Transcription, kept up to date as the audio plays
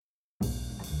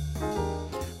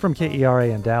From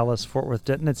KERA in Dallas, Fort Worth,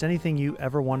 Denton, it's anything you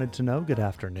ever wanted to know. Good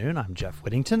afternoon. I'm Jeff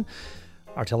Whittington.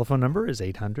 Our telephone number is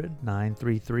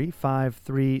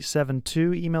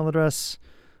 800-933-5372. Email address,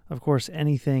 of course,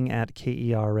 anything at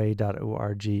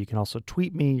kera.org. You can also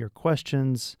tweet me your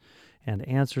questions and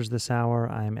answers this hour.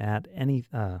 I'm at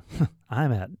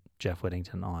Jeff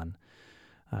Whittington on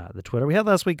the Twitter. We had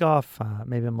last week off.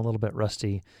 Maybe I'm a little bit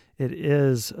rusty. It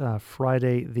is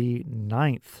Friday the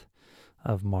 9th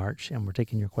of March, and we're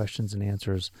taking your questions and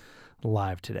answers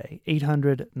live today.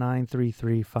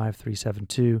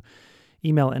 800-933-5372.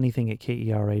 Email anything at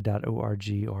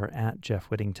kera.org or at Jeff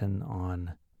Whittington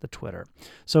on the Twitter.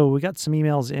 So we got some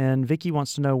emails in. Vicky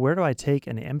wants to know, where do I take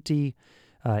an empty,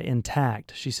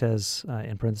 intact, she says,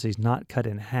 in parentheses, not cut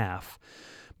in half,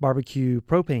 barbecue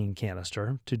propane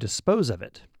canister to dispose of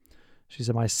it? She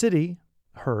said, my city,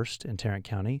 Hearst in Tarrant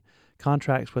County,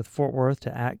 contracts with Fort Worth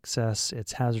to access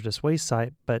its hazardous waste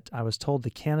site, but I was told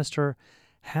the canister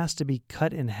has to be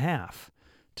cut in half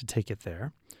to take it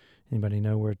there. Anybody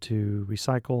know where to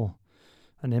recycle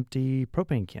an empty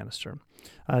propane canister?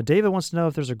 David wants to know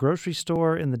if there's a grocery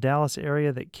store in the Dallas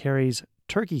area that carries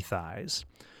turkey thighs.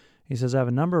 He says, I have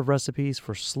a number of recipes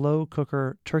for slow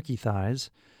cooker turkey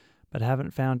thighs, but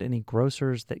haven't found any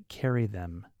grocers that carry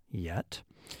them yet.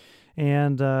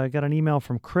 And got an email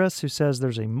from Chris who says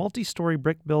there's a multi-story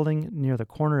brick building near the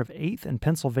corner of 8th and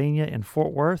Pennsylvania in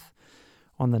Fort Worth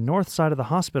on the north side of the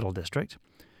hospital district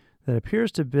that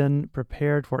appears to have been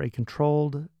prepared for a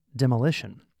controlled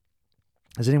demolition.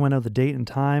 Does anyone know the date and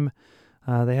time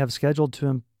they have scheduled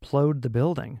to implode the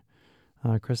building?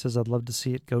 Chris says, I'd love to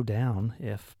see it go down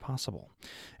if possible.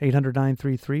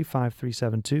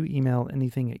 800-933-5372. Email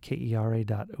anything at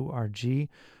kera.org.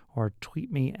 or tweet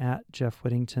me at Jeff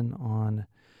Whittington on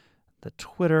the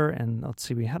Twitter. And let's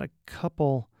see, we had a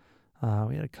couple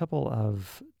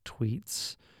of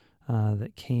tweets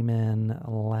that came in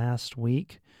last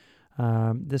week.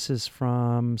 This is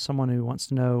from someone who wants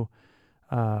to know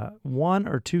one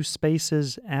or two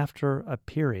spaces after a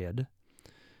period.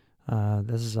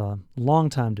 This is a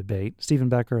long-time debate. Stephen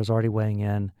Becker is already weighing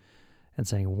in and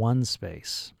saying one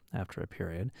space after a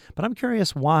period. But I'm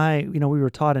curious why, we were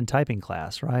taught in typing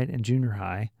class, right, in junior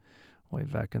high, way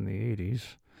back in the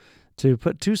 80s, to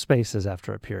put two spaces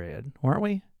after a period, weren't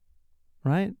we?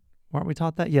 Right? Weren't we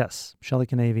taught that? Yes. Shelley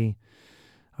Canavy,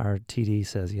 our TD,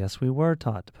 says, yes, we were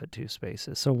taught to put two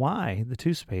spaces. So why the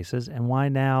two spaces, and why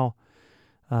now,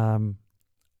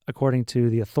 according to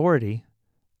the authority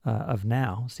of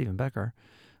now, Stephen Becker,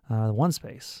 one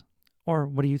space? Or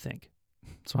what do you think?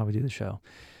 That's why we do the show.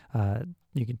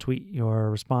 You can tweet your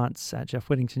response at Jeff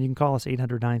Whittington. You can call us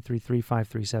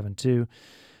 800-933-5372.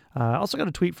 Also got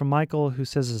a tweet from Michael who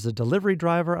says, as a delivery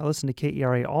driver, I listen to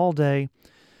KERA all day.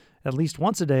 At least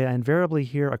once a day, I invariably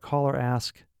hear a caller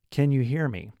ask, can you hear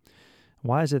me?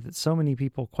 Why is it that so many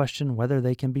people question whether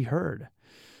they can be heard?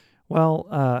 Well,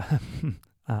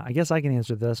 I guess I can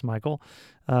answer this, Michael.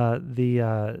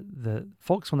 The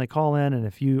folks, when they call in, and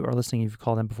if you are listening, you've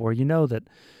called in before, you know that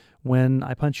when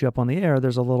I punch you up on the air,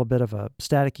 there's a little bit of a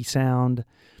staticky sound,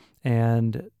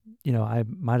 and, I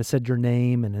might have said your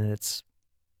name, and it's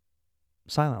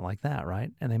silent like that,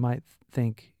 right? And they might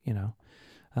think,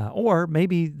 or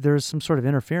maybe there's some sort of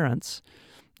interference,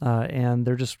 and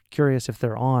they're just curious if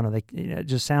they're on, or it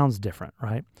just sounds different,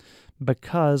 right?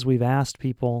 Because we've asked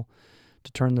people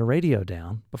to turn the radio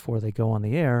down before they go on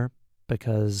the air,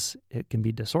 because it can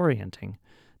be disorienting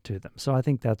to them. So I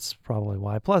think that's probably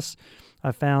why. Plus,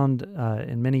 I found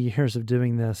in many years of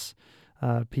doing this,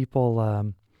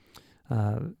 people,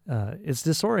 it's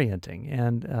disorienting,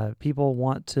 and people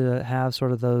want to have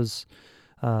sort of those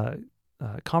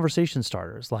conversation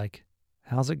starters, like,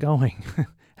 how's it going?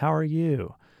 How are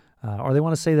you? Or they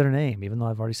want to say their name, even though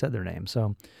I've already said their name.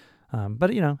 So,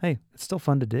 but, hey, it's still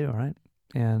fun to do, right?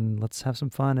 And let's have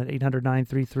some fun at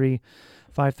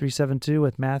 800-933-5372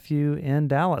 with Matthew in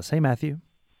Dallas. Hey, Matthew.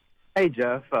 Hey,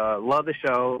 Jeff. Love the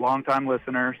show. Long-time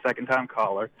listener, second-time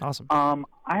caller. Awesome.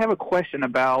 I have a question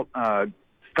about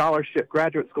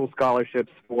graduate school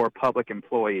scholarships for public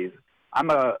employees. I'm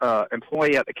a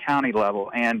employee at the county level,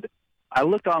 and I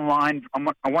looked online.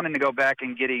 I wanted to go back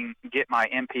and get my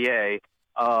MPA.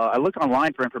 I looked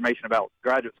online for information about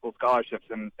graduate school scholarships,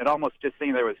 and it almost just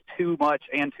seemed there was too much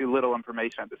and too little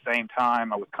information at the same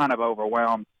time. I was kind of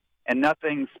overwhelmed, and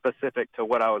nothing specific to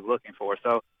what I was looking for.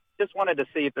 So just wanted to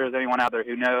see if there's anyone out there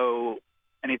who knows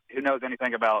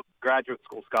anything about graduate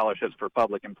school scholarships for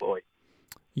public employees.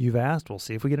 You've asked. We'll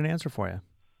see if we get an answer for you.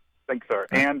 Thanks, sir.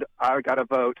 And I got to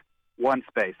vote one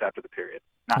space after the period.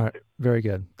 All right. Very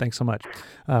good. Thanks so much.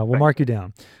 We'll mark you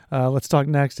down. Let's talk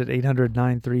next at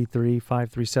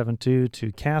 800-933-5372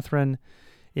 to Catherine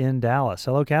in Dallas.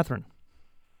 Hello, Catherine.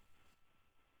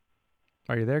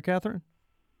 Are you there, Catherine?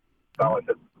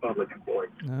 Scholarship public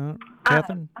employees. No,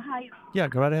 Catherine? Hi. Yeah,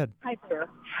 go right ahead. Hi there.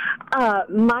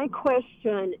 My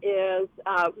question is,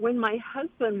 when my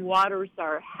husband waters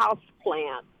our house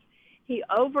plants, he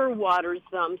overwaters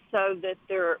them so that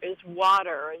there is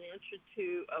water, an inch or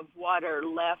two of water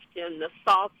left in the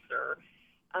saucer.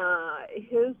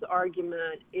 His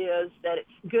argument is that it's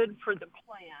good for the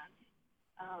plant,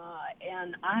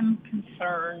 and I'm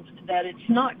concerned that it's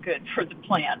not good for the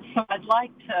plant. So I'd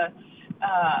like to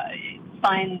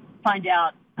find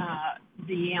out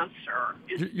the answer.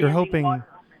 You're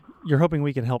hoping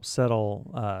we can help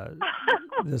settle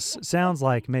this. Sounds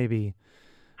like maybe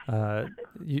I'm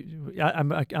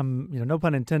no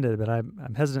pun intended, but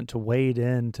I'm hesitant to wade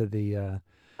into the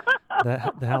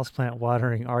houseplant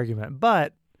watering argument,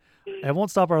 but it won't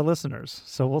stop our listeners.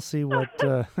 So we'll see what.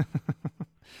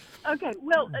 Okay,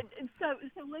 well, so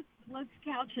let's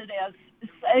couch it as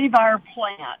save our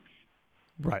plants.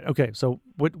 Right. Okay. So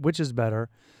which is better,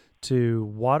 to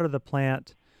water the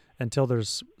plant until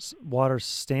there's water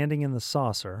standing in the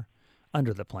saucer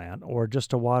under the plant, or just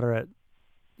to water it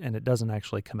and it doesn't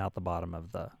actually come out the bottom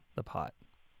of the pot?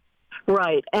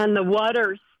 Right, and the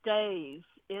water stays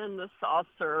in the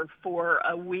saucer for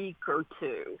a week or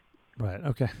two. Right.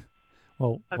 Okay.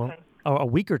 Well, okay. A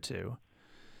week or two.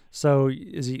 So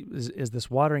is this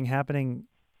watering happening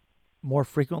more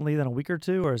frequently than a week or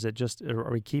two, or is it just,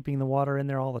 are we keeping the water in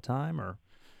there all the time, or?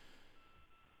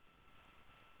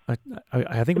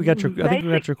 I think we got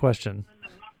your question.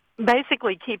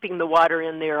 Basically, keeping the water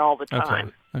in there all the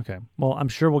time. Okay. Well, I'm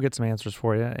sure we'll get some answers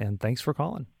for you, and thanks for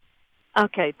calling.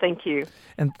 Okay, thank you.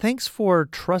 And thanks for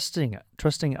trusting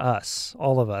us,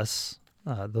 all of us,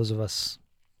 those of us,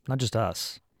 not just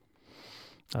us,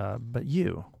 but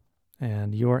you,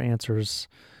 and your answers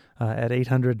at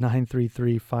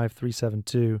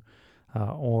 800-933-5372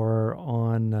 or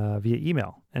on via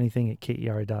email,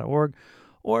 anything@keri.org,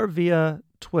 or via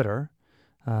Twitter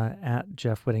at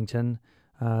Jeff Whittington.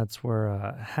 It's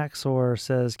where Haxor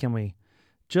says, can we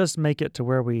just make it to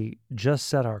where we just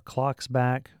set our clocks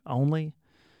back only?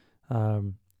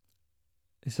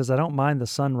 He says, I don't mind the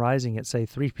sun rising at, say,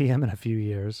 3 p.m. in a few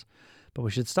years, but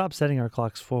we should stop setting our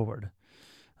clocks forward.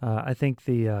 I think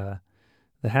the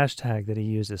hashtag that he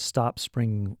used is stop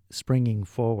springing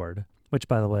forward, which,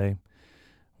 by the way,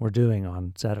 we're doing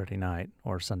on Saturday night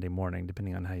or Sunday morning,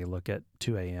 depending on how you look at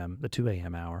 2 a.m., the 2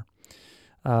 a.m. hour.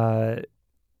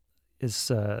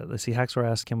 Let's see, Haxor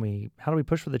asks, how do we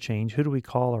push for the change? Who do we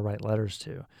call or write letters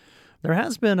to? There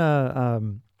have been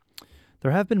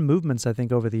movements, I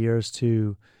think, over the years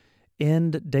to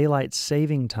end daylight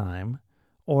saving time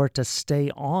or to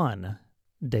stay on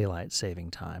daylight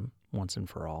saving time once and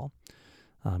for all.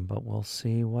 But we'll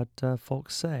see what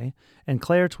folks say. And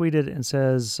Claire tweeted and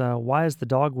says, why is the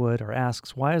dogwood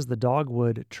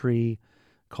tree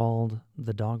called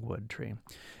the dogwood tree?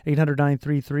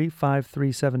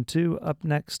 800-933-5372. Up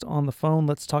next on the phone,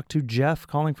 let's talk to Jeff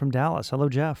calling from Dallas. Hello,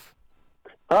 Jeff.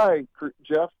 Hi,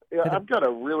 Jeff. Yeah, I've got a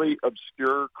really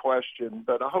obscure question,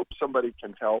 but I hope somebody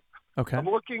can help. Okay. I'm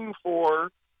looking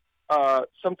for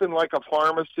something like a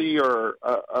pharmacy or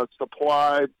a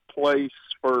supply place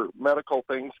for medical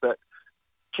things that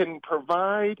can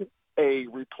provide a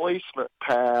replacement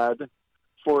pad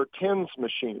for TINS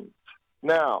machines.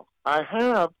 Now, I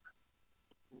have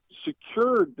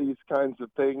secured these kinds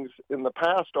of things in the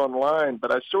past online,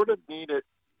 but I sort of need it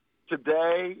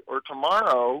today or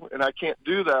tomorrow, and I can't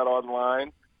do that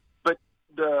online. But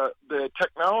the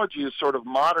technology is sort of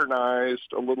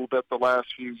modernized a little bit the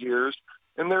last few years,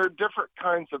 and there are different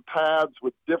kinds of pads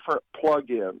with different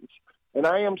plug-ins. And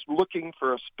I am looking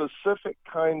for a specific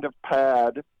kind of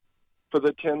pad for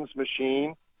the TINS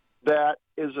machine that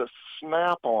is a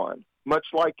snap-on,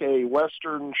 much like a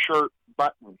Western shirt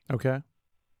button. Okay.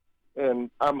 And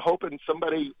I'm hoping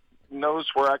somebody knows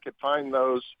where I could find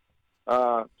those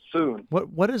soon.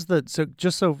 What is so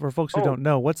just so for folks who don't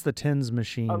know, what's the TINS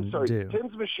machine do?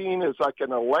 TINS machine is like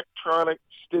an electronic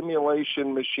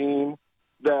stimulation machine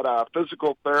that a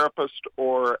physical therapist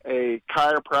or a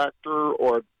chiropractor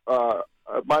or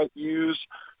might use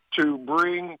to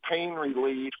bring pain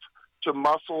relief to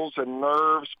muscles and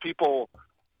nerves. People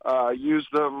use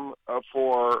them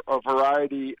for a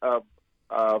variety of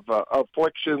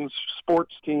afflictions.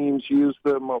 Sports teams use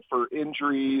them for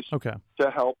injuries to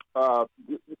help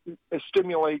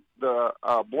stimulate the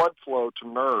blood flow to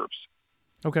nerves.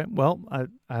 Okay. Well,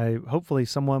 I hopefully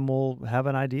someone will have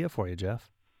an idea for you, Jeff.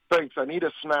 Thanks. I need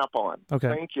a snap-on. Okay.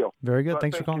 Thank you. Very good.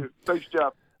 Thanks for calling. Thanks,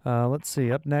 Jeff. Let's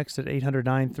see. Up next at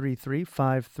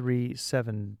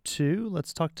 800-933-5372.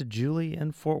 Let's talk to Julie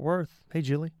in Fort Worth. Hey,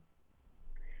 Julie.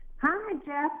 Hi,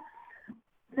 Jeff.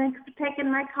 Thanks for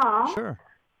taking my call. Sure.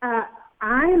 I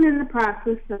am in the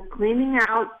process of cleaning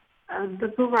out the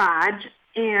garage,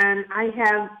 and I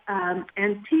have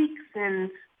antiques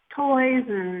and toys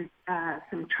and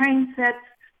some train sets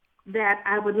that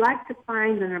I would like to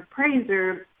find an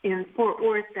appraiser in Fort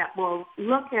Worth that will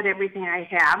look at everything I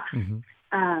have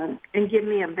and give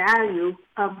me a value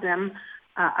of them.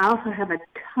 I also have a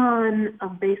ton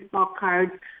of baseball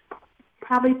cards,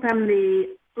 probably from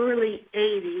the early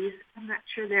 80s. I'm not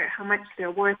sure how much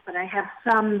they're worth, but I have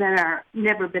some that are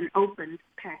never been opened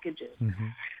packages.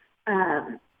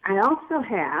 I also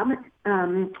have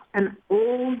an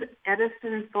old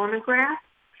Edison phonograph,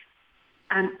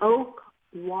 an oak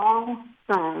wall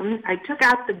phone. I took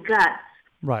out the guts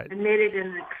and made it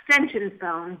an extension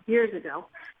phone years ago,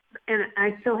 and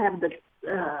I still have the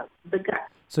guts.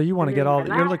 So you want to get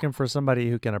you're looking for somebody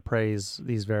who can appraise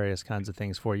these various kinds of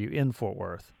things for you in Fort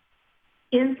Worth.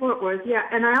 In Fort Worth, yeah.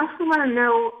 And I also want to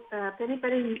know if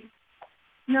anybody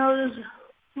knows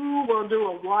who will do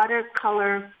a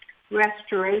watercolor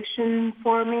restoration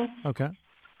for me. Okay.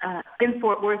 In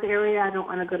Fort Worth area. I don't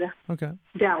want to go to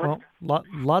Dallas. Well,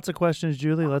 lots of questions,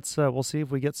 Julie. Let's we'll see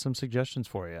if we get some suggestions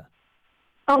for you.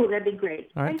 Oh, that'd be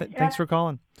great. All right. Thanks for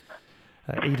calling.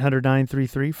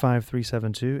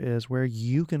 800-933-5372 is where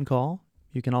you can call.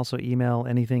 You can also email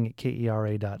anything at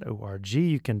kera.org.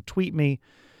 You can tweet me.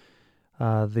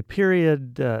 The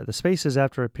period, the spaces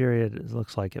after a period, it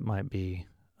looks like it might be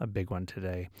a big one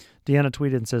today. Deanna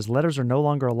tweeted and says, letters are no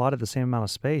longer allotted the same amount of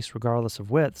space regardless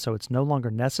of width, so it's no longer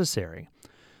necessary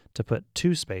to put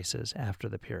 2 spaces after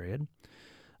the period.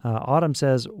 Autumn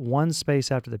says 1 space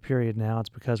after the period now. It's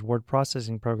because word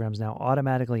processing programs now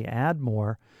automatically add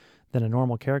more than a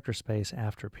normal character space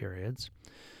after periods.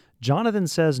 Jonathan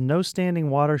says no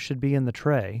standing water should be in the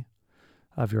tray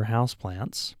of your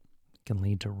houseplants. It can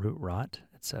lead to root rot,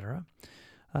 etc.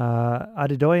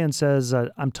 Adedoyan says,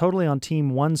 I'm totally on team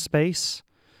 1 space,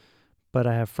 but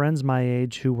I have friends my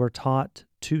age who were taught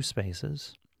 2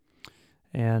 spaces.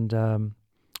 And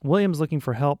William's looking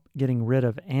for help getting rid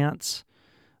of ants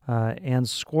and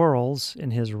squirrels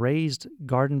in his raised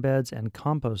garden beds and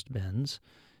compost bins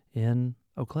in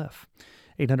Oak Cliff.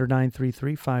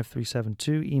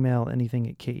 800-933-5372. Email anything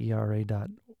at kera.org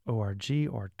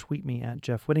or tweet me at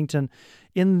Jeff Whittington.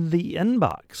 In the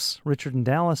inbox, Richard in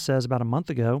Dallas says, about a month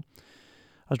ago,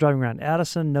 I was driving around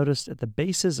Addison, noticed at the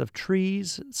bases of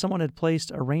trees, someone had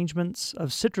placed arrangements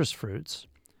of citrus fruits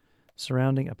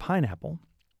surrounding a pineapple.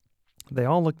 They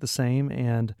all look the same,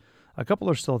 and a couple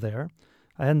are still there.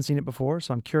 I hadn't seen it before,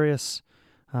 so I'm curious,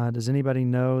 does anybody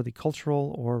know the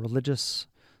cultural or religious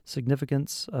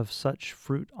significance of such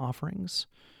fruit offerings?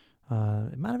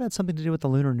 It might have had something to do with the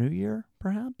Lunar New Year,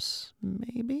 perhaps,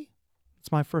 maybe.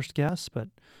 It's my first guess, but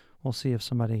we'll see if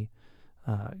somebody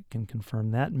can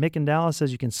confirm that. Mick in Dallas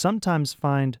says you can sometimes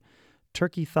find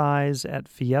turkey thighs at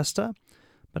Fiesta,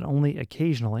 but only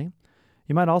occasionally.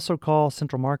 You might also call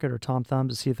Central Market or Tom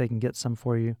Thumbs to see if they can get some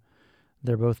for you.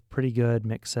 They're both pretty good,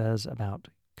 Mick says, about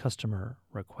customer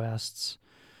requests.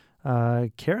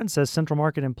 Karen says Central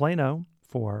Market in Plano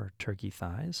for turkey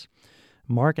thighs.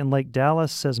 Mark in Lake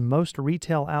Dallas says most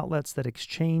retail outlets that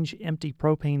exchange empty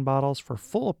propane bottles for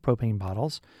full propane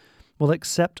bottles will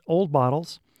accept old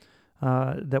bottles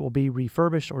that will be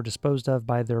refurbished or disposed of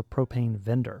by their propane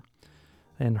vendor.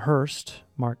 In Hearst,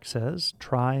 Mark says,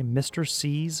 try Mr.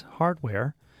 C's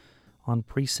Hardware on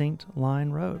Precinct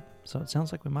Line Road. So it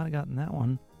sounds like we might have gotten that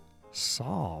one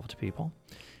solved, people.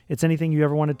 It's anything you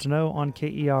ever wanted to know on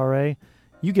KERA.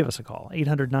 You give us a call,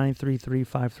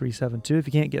 800-933-5372. If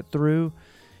you can't get through,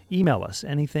 email us,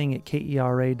 anything at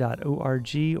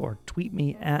kera.org, or tweet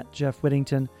me at Jeff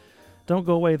Whittington. Don't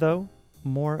go away, though.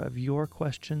 More of your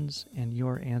questions and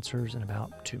your answers in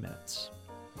about 2 minutes.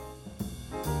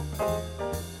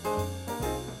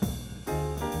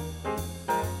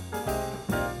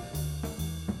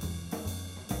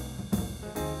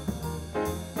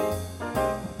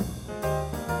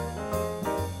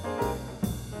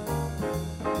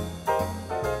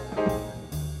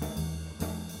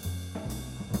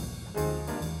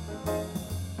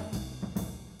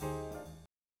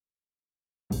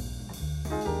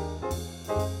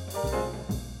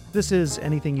 This is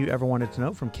Anything You Ever Wanted to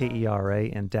Know from KERA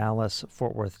in Dallas,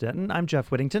 Fort Worth, Denton. I'm Jeff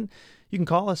Whittington. You can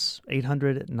call us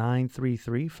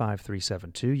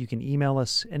 800-933-5372. You can email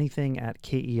us anything at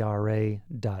kera.org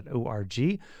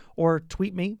or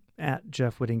tweet me at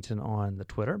Jeff Whittington on the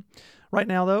Twitter. Right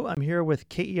now, though, I'm here with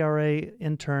KERA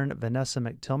intern Vanessa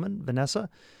McTillman. Vanessa,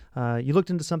 You looked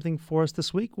into something for us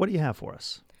this week. What do you have for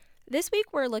us? This week,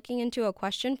 we're looking into a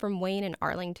question from Wayne in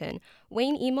Arlington.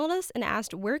 Wayne emailed us and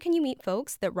asked, where can you meet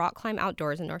folks that rock climb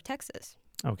outdoors in North Texas?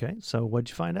 Okay, so what'd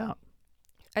you find out?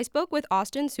 I spoke with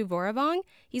Austin Suvoravong.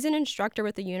 He's an instructor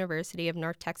with the University of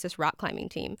North Texas rock climbing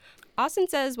team. Austin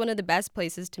says one of the best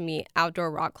places to meet outdoor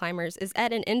rock climbers is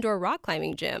at an indoor rock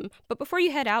climbing gym. But before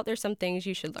you head out, there's some things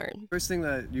you should learn. First thing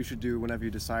that you should do whenever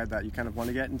you decide that you kind of want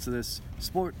to get into this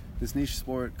sport, this niche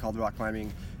sport called rock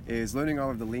climbing, is learning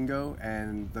all of the lingo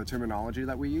and the terminology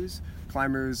that we use.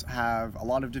 Climbers have a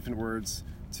lot of different words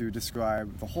to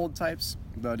describe the hold types,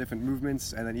 the different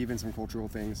movements, and then even some cultural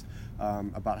things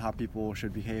about how people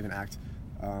should behave and act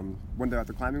when they're at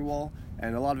the climbing wall.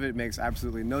 And a lot of it makes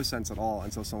absolutely no sense at all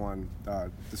until someone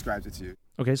describes it to you.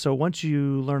 Okay, so once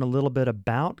you learn a little bit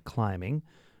about climbing,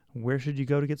 where should you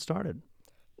go to get started?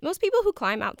 Most people who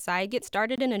climb outside get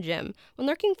started in a gym. When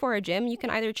looking for a gym, you can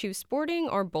either choose sporting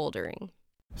or bouldering.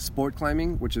 Sport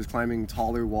climbing, which is climbing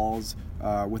taller walls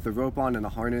with a rope on and a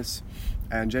harness,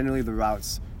 and generally the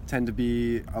routes tend to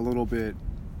be a little bit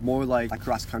more like a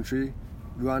cross-country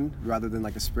run rather than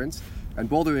like a sprint. And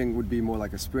bouldering would be more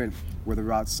like a sprint, where the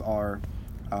routes are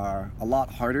a lot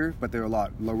harder, but they're a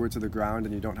lot lower to the ground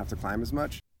and you don't have to climb as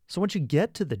much. So once you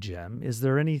get to the gym, is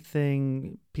there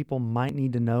anything people might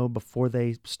need to know before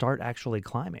they start actually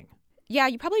climbing? Yeah,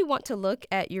 you probably want to look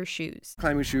at your shoes.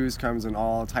 Climbing shoes comes in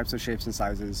all types of shapes and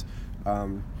sizes.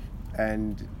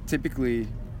 And typically,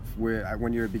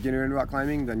 when you're a beginner in rock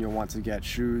climbing, then you'll want to get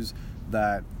shoes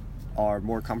that are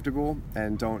more comfortable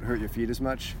and don't hurt your feet as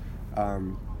much.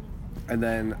 And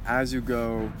then as you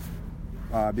go,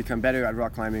 become better at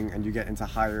rock climbing and you get into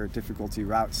higher difficulty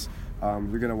routes,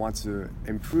 you're going to want to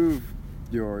improve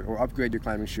or upgrade your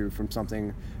climbing shoe from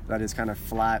something that is kind of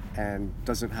flat and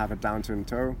doesn't have a downturned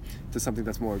toe to something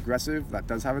that's more aggressive, that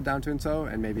does have a downturned toe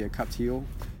and maybe a cupped heel.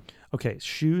 Okay,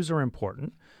 shoes are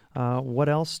important. What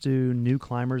else do new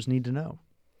climbers need to know?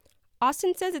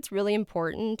 Austin says it's really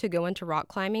important to go into rock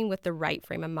climbing with the right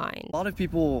frame of mind. A lot of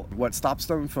people, what stops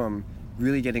them from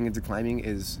really getting into climbing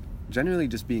is generally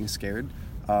just being scared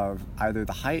of either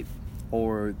the height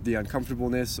or the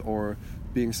uncomfortableness or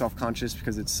being self-conscious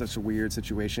because it's such a weird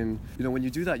situation. You know, when you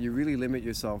do that, you really limit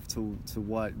yourself to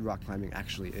what rock climbing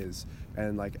actually is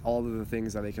and like all of the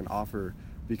things that they can offer,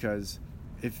 because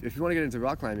if you want to get into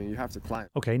rock climbing, you have to climb.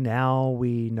 Okay, now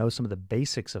we know some of the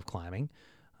basics of climbing.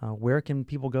 Where can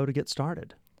people go to get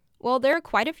started? Well, there are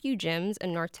quite a few gyms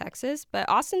in North Texas, but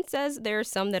Austin says there are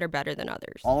some that are better than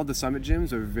others. All of the summit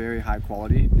gyms are very high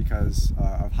quality because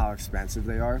of how expansive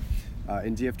they are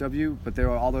in DFW, but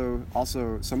there are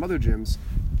also some other gyms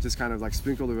just kind of like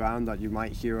sprinkled around that you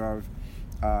might hear of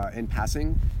in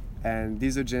passing. And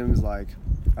these are gyms like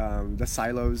the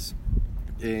Silos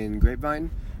in Grapevine.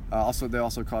 They're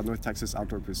also called North Texas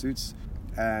Outdoor Pursuits.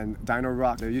 And Dino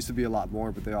Rock, there used to be a lot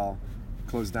more, but they all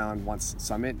closed down once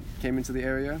Summit came into the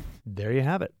area. There you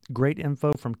have it. Great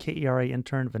info from KERA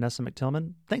intern Vanessa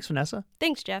McTillman. Thanks, Vanessa.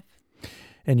 Thanks, Jeff.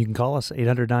 And you can call us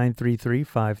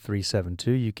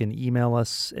 800-933-5372. You can email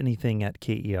us anything at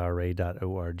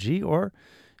kera.org, or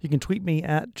you can tweet me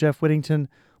at Jeff Whittington.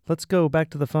 Let's go back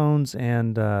to the phones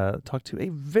and talk to a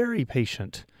very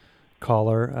patient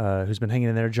caller who's been hanging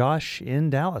in there, Josh in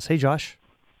Dallas. Hey, Josh.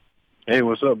 Hey,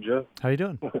 what's up, Jeff? How you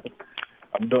doing?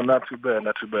 I'm doing not too bad.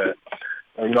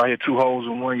 I hit 2 holes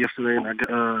in one yesterday,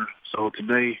 and so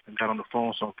today I got on the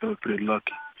phone, so I'm feeling pretty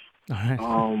lucky. All right.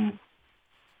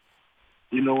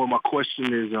 What my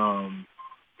question is,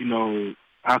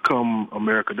 how come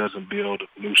America doesn't build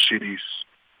new cities,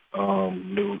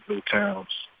 new towns,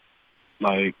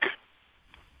 like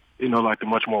the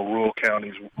much more rural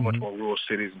counties, much more rural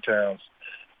cities and towns?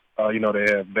 They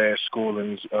have bad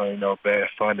schoolings, bad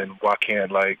funding. Why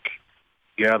can't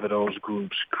gather those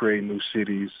groups, create new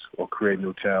cities or create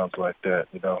new towns like that?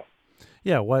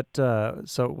 Yeah.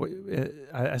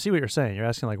 I see what you're saying. You're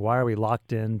asking why are we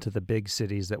locked into the big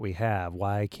cities that we have?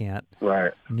 Why can't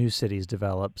new cities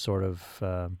develop? Sort of.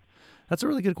 That's a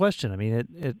really good question. I mean,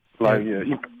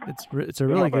 it's a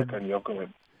really good.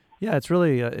 Yeah, it's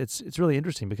really it's really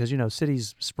interesting because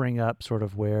cities spring up sort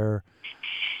of where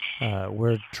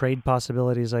trade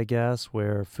possibilities, I guess,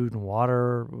 where food and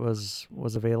water was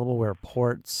available, where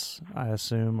ports, I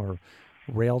assume, or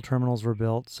rail terminals were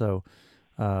built. So,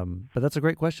 but that's a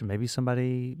great question. Maybe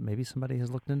somebody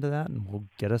has looked into that and will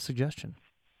get a suggestion.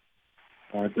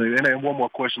 All right, and then one more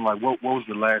question: what was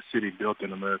the last city built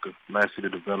in America? Last city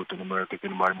developed in America? If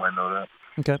anybody might know that.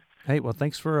 Okay. Hey, well,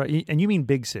 thanks for and you mean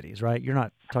big cities, right? You're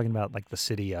not talking about the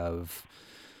city of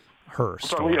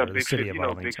Hearst or the city of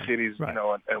Arlington. Big cities, right.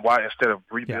 and why instead of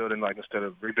rebuilding, instead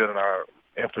of rebuilding our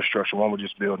infrastructure. One would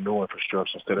just build new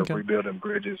infrastructure instead of rebuilding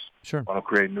bridges. Sure. Want to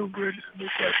create new bridges, new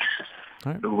places,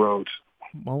 right. new roads.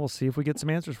 Well, we'll see if we get some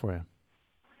answers for you.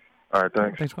 All right,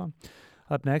 thanks. Thanks, Colin.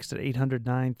 Up next at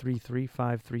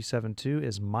 800-933-5372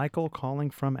 is Michael calling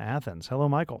from Athens. Hello,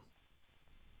 Michael.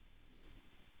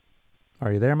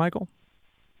 Are you there, Michael?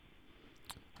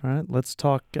 All right, let's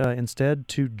talk instead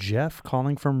to Jeff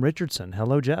calling from Richardson.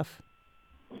 Hello, Jeff.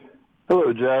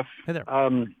 Hello, Jeff. Hey there.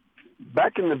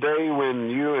 Back in the day when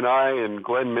you and I and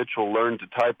Glenn Mitchell learned to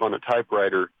type on a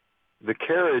typewriter, the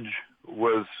carriage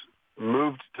was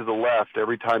moved to the left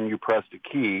every time you pressed a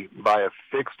key by a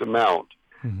fixed amount,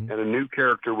 and a new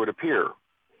character would appear.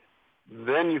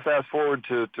 Then you fast forward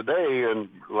to today and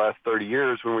the last 30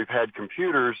 years when we've had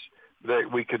computers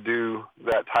that we could do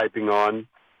that typing on.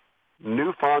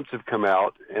 New fonts have come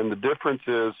out, and the difference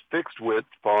is fixed width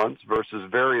fonts versus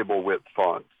variable width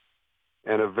fonts.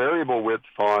 And a variable width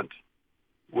font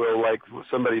will, like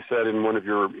somebody said in one of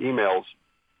your emails,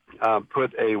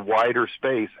 put a wider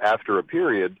space after a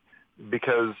period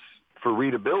because for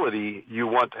readability, you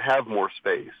want to have more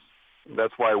space.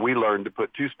 That's why we learned to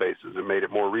put two spaces and made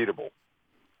it more readable.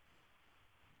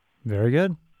 Very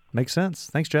good. Makes sense.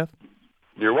 Thanks, Jeff.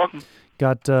 You're welcome.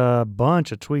 Got a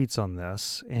bunch of tweets on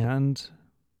this and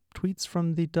tweets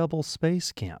from the double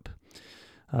space camp.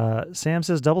 Sam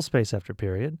says double space after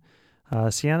period.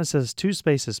 Sienna says 2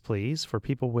 spaces, please. For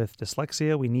people with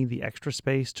dyslexia, we need the extra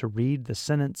space to read the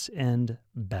sentence end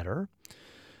better.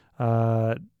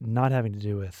 Not having to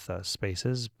do with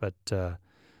spaces, but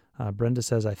Brenda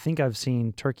says, I think I've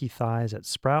seen turkey thighs at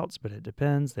Sprouts, but it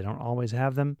depends. They don't always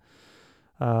have them.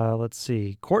 Let's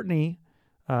see. Courtney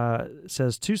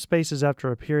says 2 spaces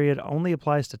after a period only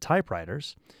applies to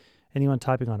typewriters. Anyone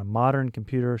typing on a modern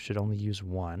computer should only use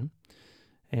 1.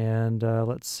 And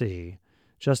let's see.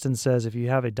 Justin says if you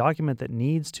have a document that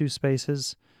needs 2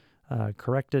 spaces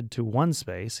corrected to 1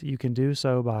 space, you can do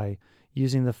so by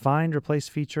using the Find Replace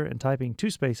feature and typing 2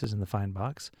 spaces in the Find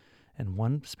box and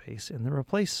 1 space in the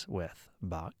Replace With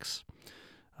box.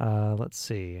 Let's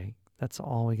see. That's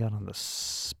all we got on the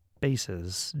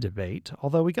spaces debate.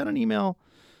 Although we got an email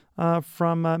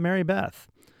from Mary Beth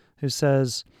who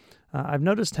says, I've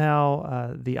noticed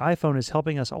how the iPhone is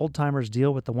helping us old-timers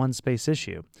deal with the 1 space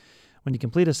issue. When you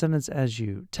complete a sentence as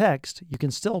you text, you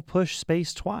can still push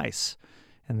space twice,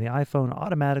 and the iPhone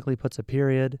automatically puts a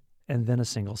period and then a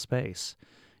single space.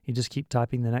 You just keep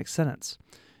typing the next sentence.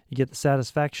 You get the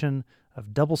satisfaction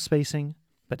of double spacing,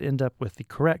 but end up with the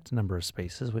correct number of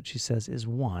spaces, which she says is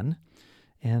 1,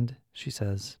 and she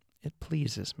says, it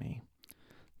pleases me.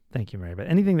 Thank you, Mary Beth.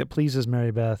 Anything that pleases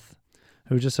Mary Beth,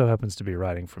 who just so happens to be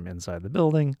writing from inside the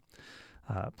building,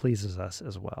 pleases us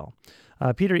as well.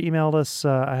 Peter emailed us,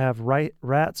 I have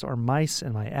rats or mice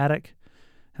in my attic.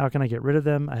 How can I get rid of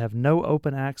them? I have no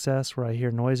open access where I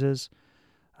hear noises.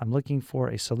 I'm looking for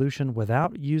a solution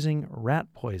without using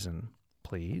rat poison,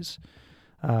 please.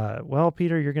 Well,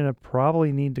 Peter, you're going to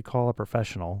probably need to call a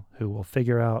professional who will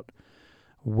figure out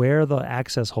where the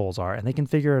access holes are, and they can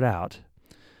figure it out,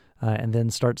 and then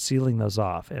start sealing those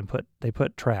off. And they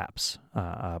put traps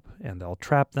up, and they'll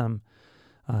trap them.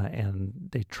 And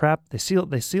they seal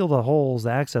the holes,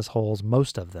 the access holes,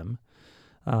 most of them,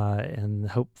 and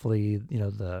hopefully,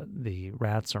 the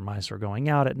rats or mice are going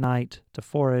out at night to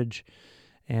forage,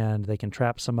 and they can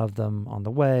trap some of them on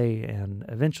the way, and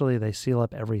eventually they seal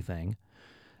up everything,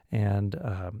 and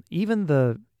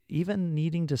even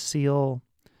needing to seal,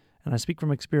 and I speak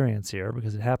from experience here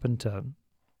because it happened to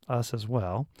us as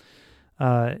well.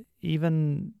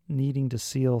 Even needing to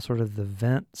seal sort of the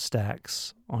vent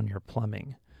stacks on your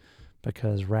plumbing,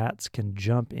 because rats can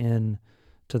jump in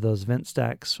to those vent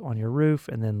stacks on your roof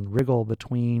and then wriggle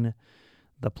between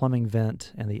the plumbing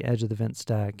vent and the edge of the vent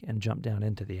stack and jump down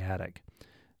into the attic.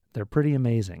 They're pretty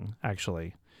amazing,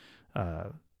 actually.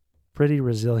 Pretty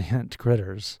resilient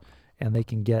critters, and they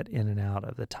can get in and out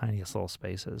of the tiniest little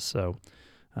spaces. So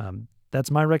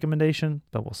that's my recommendation,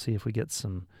 but we'll see if we get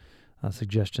some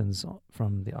suggestions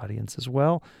from the audience as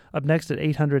well. Up next at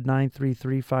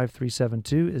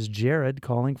 800-933-5372 is Jared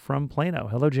calling from Plano.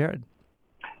 Hello, Jared.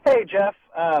 Hey, Jeff.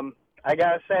 I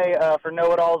got to say, for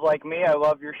know-it-alls like me, I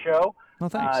love your show. Well,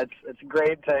 thanks. It's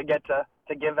great to get to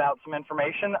give out some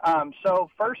information. So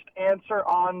first answer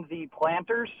on the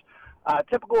planters.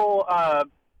 Typical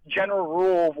general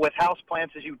rule with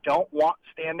houseplants is you don't want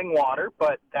standing water,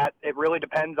 but that it really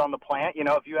depends on the plant.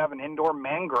 If you have an indoor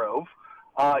mangrove,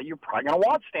 you're probably going to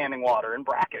want standing water and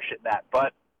brackish at that.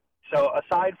 But so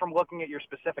aside from looking at your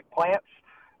specific plants,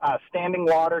 standing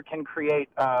water can create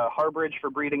harborage for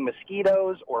breeding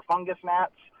mosquitoes or fungus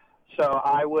gnats. So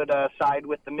I would side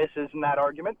with the misses in that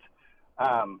argument.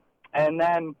 And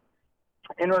then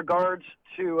in regards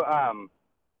to,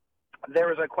 there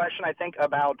was a question, I think,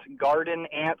 about garden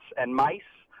ants and mice.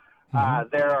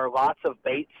 There are lots of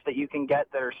baits that you can get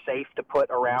that are safe to put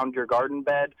around your garden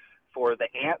bed for the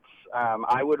ants.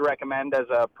 I would recommend as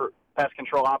a pest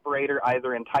control operator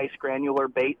either Entice granular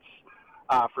baits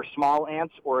for small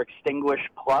ants or Extinguish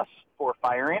Plus for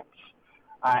fire ants.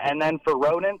 And then for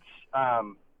rodents,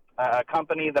 a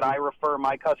company that I refer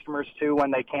my customers to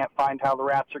when they can't find how the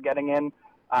rats are getting in,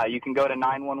 you can go to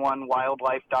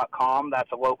 911wildlife.com.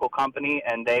 That's a local company,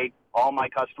 and all my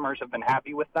customers have been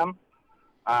happy with them.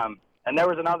 And there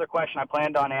was another question I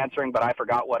planned on answering, but I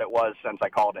forgot what it was since I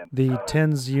called in. The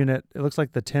TENS unit. It looks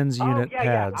like the TENS unit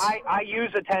pads. Yeah. I use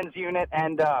a TENS unit,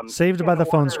 and saved by the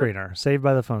phone screener. Saved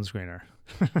by the phone screener.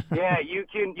 Yeah, you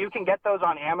can get those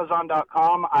on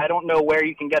Amazon.com. I don't know where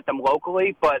you can get them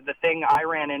locally, but the thing I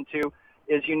ran into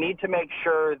is you need to make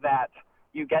sure that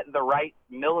you get the right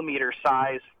millimeter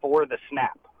size for the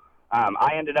snap.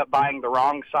 I ended up buying the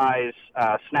wrong size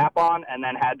snap-on and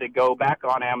then had to go back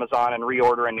on Amazon and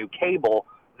reorder a new cable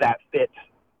that fit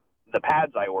the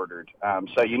pads I ordered.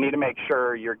 So you need to make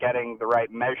sure you're getting the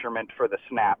right measurement for the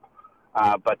snap.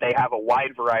 But they have a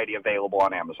wide variety available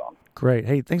on Amazon. Great.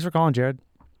 Hey, thanks for calling, Jared.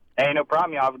 Hey, no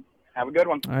problem. Y'all have a good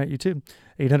one. All right, you too.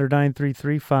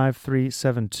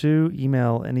 800-933-5372.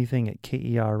 Email anything at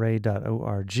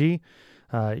kera.org.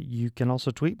 You can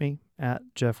also tweet me at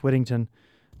Jeff Whittington.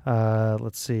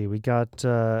 Let's see. We got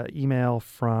email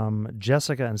from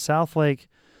Jessica in Southlake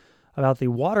about the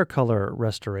watercolor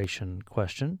restoration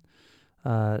question.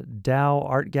 Dow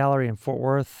Art Gallery in Fort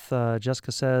Worth,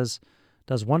 Jessica says,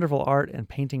 does wonderful art and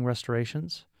painting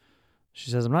restorations. She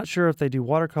says, I'm not sure if they do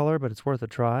watercolor, but it's worth a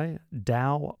try.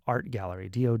 Dow Art Gallery,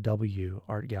 D-O-W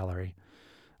Art Gallery.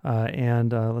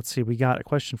 And let's see, we got a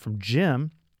question from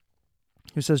Jim,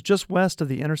 who says, just west of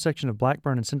the intersection of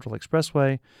Blackburn and Central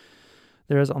Expressway,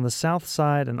 there is on the south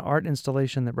side an art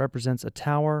installation that represents a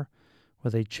tower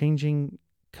with a changing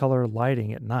color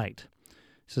lighting at night.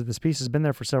 He says, this piece has been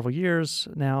there for several years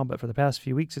now, but for the past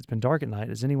few weeks it's been dark at night.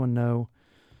 Does anyone know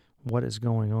what is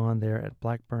going on there at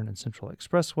Blackburn and Central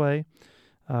Expressway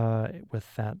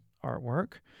with that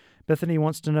artwork? Bethany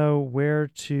wants to know where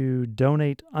to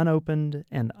donate unopened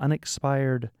and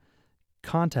unexpired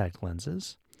contact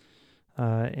lenses.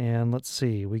 And let's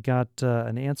see, we got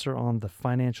an answer on the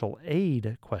financial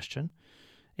aid question.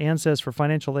 Ann says for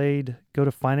financial aid, go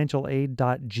to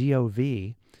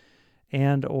financialaid.gov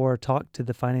and or talk to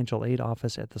the financial aid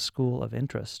office at the School of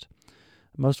Interest.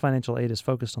 Most financial aid is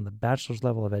focused on the bachelor's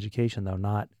level of education, though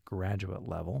not graduate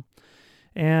level.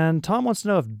 And Tom wants to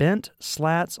know if bent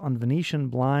slats on Venetian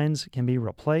blinds can be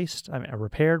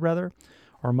repaired,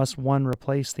 or must one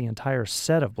replace the entire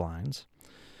set of blinds?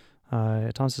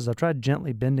 Tom says, I've tried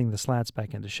gently bending the slats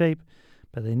back into shape,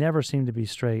 but they never seem to be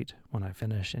straight when I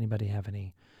finish. Anybody have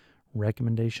any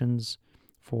recommendations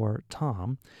for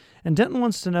Tom? And Denton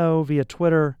wants to know via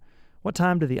Twitter, what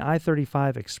time do the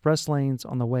I-35 express lanes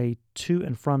on the way to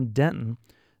and from Denton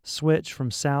switch from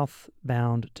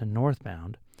southbound to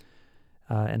northbound?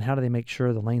 And how do they make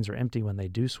sure the lanes are empty when they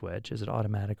do switch? Is it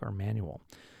automatic or manual?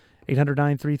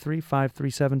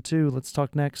 800-933-5372. Let's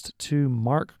talk next to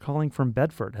Mark calling from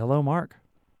Bedford. Hello, Mark.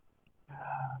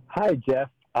 Hi,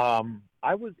 Jeff.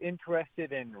 I was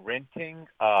interested in renting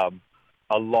a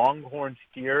longhorn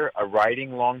steer, a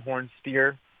riding longhorn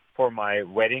steer for my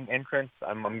wedding entrance.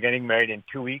 I'm getting married in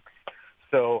 2 weeks.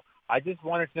 So I just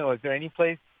wanted to know, is there any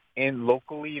place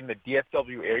locally in the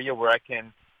DFW area where I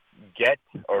can get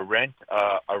or rent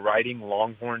a riding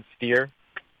longhorn steer?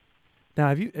 Now,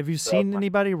 have you seen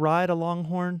anybody ride a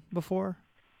longhorn before?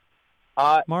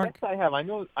 Mark? Yes, I have. I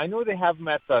know they have them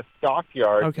at the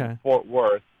stockyard in Fort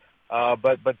Worth,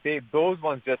 but those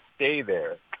ones just stay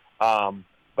there.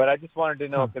 But I just wanted to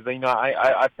know because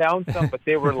I found some, but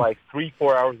they were like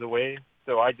 3-4 hours away.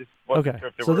 So I just wasn't sure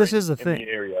if they were this is the in thing.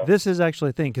 the area. This is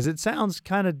actually a thing because it sounds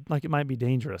kind of like it might be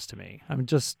dangerous to me. I'm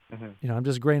just I'm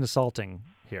just grain assaulting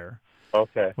here.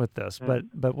 With this, but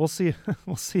we'll see.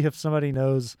 We'll see if somebody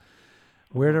knows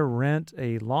where to rent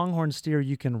a longhorn steer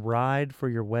you can ride for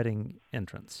your wedding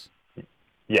entrance.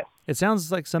 Yes. It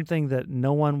sounds like something that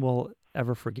no one will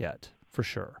ever forget, for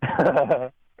sure.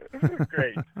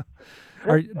 Great.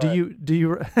 Do you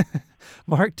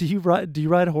Mark, do you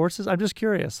ride horses? I'm just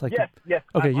curious. Like, yes.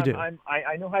 Okay, you do. I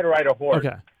know how to ride a horse.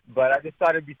 Okay. But I just thought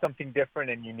it'd be something different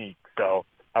and unique, so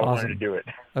I wanted to do it.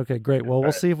 Okay, great. Well,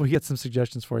 we'll see if we get some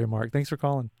suggestions for you, Mark. Thanks for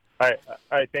calling. All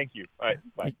right. Thank you. All right.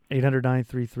 Bye.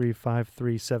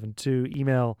 800-933-5372.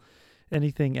 Email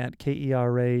anything at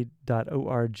kera.org,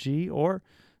 or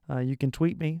you can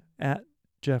tweet me at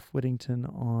Jeff Whittington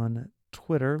on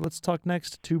Twitter. Let's talk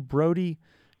next to Brody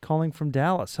calling from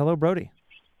Dallas. Hello, Brody.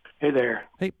 Hey there.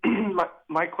 Hey.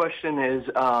 My question is,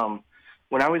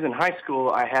 when I was in high school,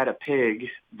 I had a pig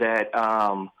that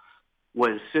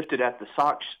was sifted at the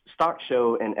stock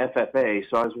show in FFA.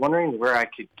 So I was wondering where I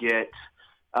could get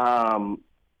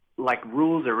like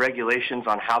rules or regulations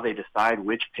on how they decide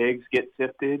which pigs get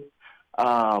sifted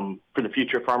for the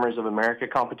Future Farmers of America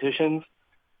competitions.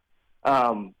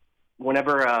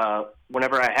 Whenever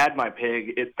I had my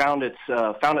pig, it found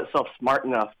itself smart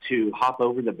enough to hop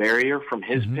over the barrier from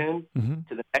his pen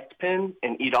to the next pen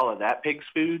and eat all of that pig's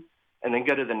food, and then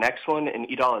go to the next one and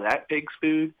eat all of that pig's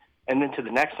food, and then to the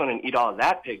next one and eat all of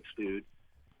that pig's food,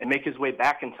 and make his way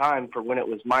back in time for when it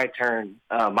was my time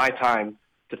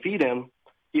to feed him.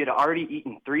 He had already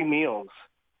eaten 3 meals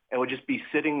and would just be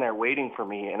sitting there waiting for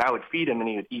me, and I would feed him and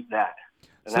he would eat that.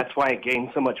 And that's why he gained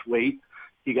so much weight.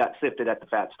 He got sifted at the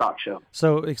Fat Stock Show.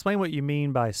 So explain what you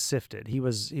mean by sifted. He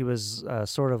was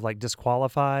sort of like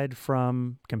disqualified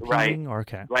from competing, or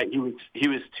okay, right. He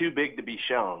was too big to be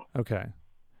shown. Okay.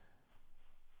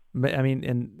 I mean,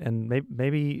 and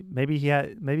maybe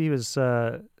he was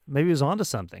onto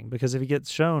something, because if he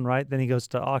gets shown, right, then he goes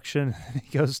to auction.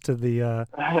 He goes to the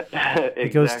exactly. he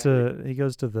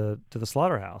goes to the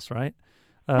slaughterhouse, right?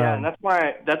 Yeah, and that's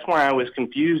why I was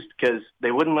confused, because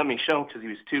they wouldn't let me show him because he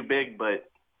was too big.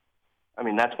 But I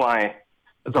mean, that's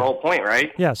the whole point,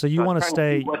 right? Yeah. So you want to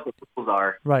stay what the rules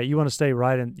are, right? You want to stay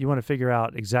right, and you want to figure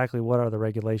out exactly what are the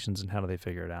regulations and how do they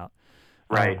figure it out.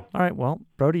 Right. All right. Well,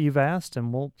 Brody, you've asked,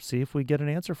 and we'll see if we get an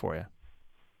answer for you.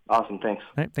 Awesome. Thanks.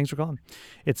 All right, thanks for calling.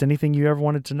 It's anything you ever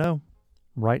wanted to know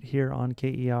right here on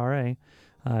KERA.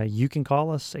 You can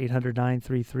call us,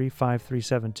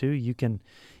 800-933-5372. You can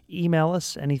email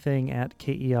us, anything at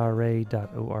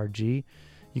KERA.org. You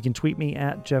can tweet me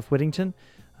at Jeff Whittington.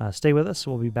 Stay with us.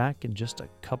 We'll be back in just a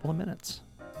couple of minutes.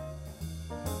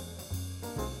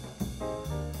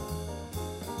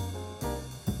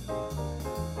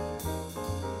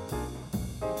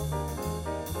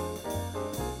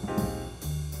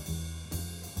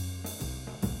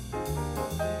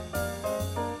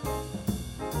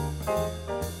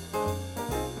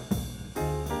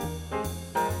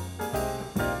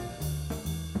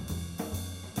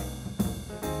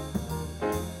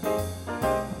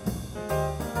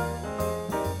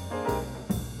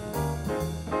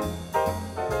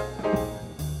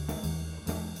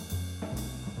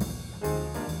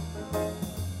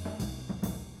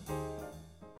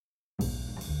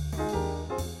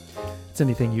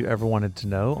 Anything you ever wanted to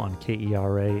know on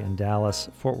KERA in Dallas,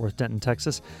 Fort Worth, Denton,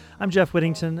 Texas. I'm Jeff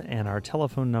Whittington, and our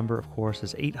telephone number, of course,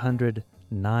 is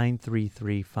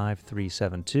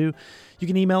 800-933-5372. You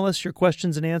can email us your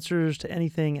questions and answers to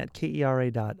anything at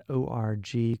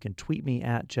KERA.org. You can tweet me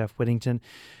at Jeff Whittington,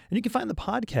 and you can find the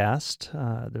podcast.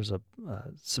 There's a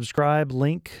subscribe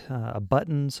link, a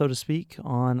button, so to speak,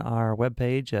 on our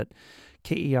webpage at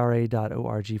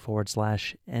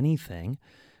KERA.org/anything.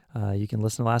 You can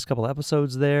listen to the last couple of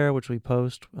episodes there, which we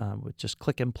post with just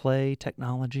click and play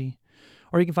technology.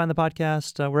 Or you can find the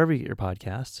podcast wherever you get your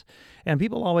podcasts. And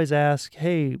people always ask,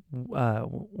 hey,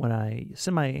 when I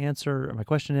send my answer or my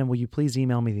question in, will you please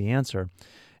email me the answer?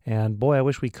 And boy, I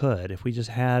wish we could. If we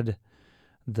just had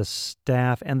the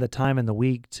staff and the time in the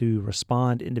week to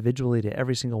respond individually to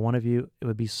every single one of you, it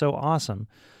would be so awesome.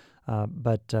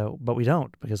 But we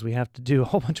don't, because we have to do a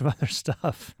whole bunch of other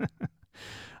stuff.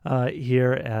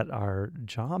 Here at our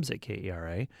jobs at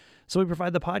KERA. So we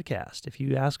provide the podcast. If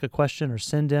you ask a question or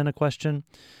send in a question,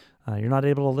 you're not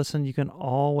able to listen, you can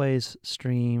always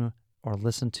stream or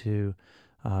listen to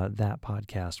that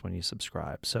podcast when you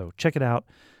subscribe. So check it out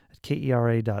at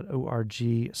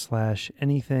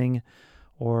KERA.org/anything,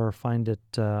 or find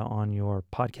it on your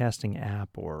podcasting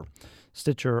app or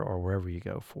Stitcher or wherever you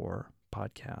go for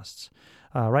podcasts.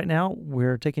 Right now,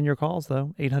 we're taking your calls,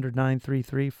 though,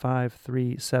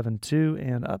 800-933-5372.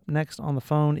 And up next on the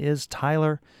phone is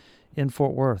Tyler in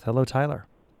Fort Worth. Hello, Tyler.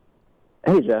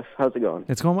 Hey, Jeff. How's it going?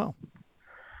 It's going well.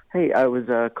 Hey, I was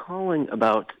calling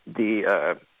about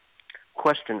the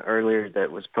question earlier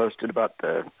that was posted about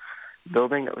the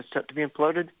building that was set to be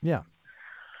imploded. Yeah.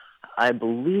 I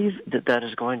believe that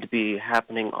is going to be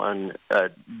happening on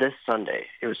this Sunday.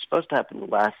 It was supposed to happen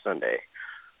last Sunday,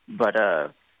 but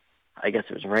I guess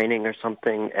it was raining or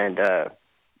something, and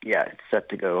it's set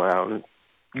to go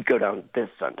down this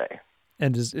Sunday.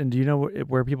 And do you know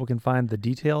where people can find the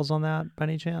details on that by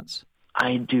any chance?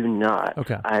 I do not.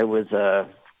 Okay. I was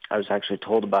actually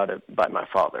told about it by my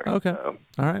father. Okay. So.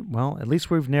 All right. Well, at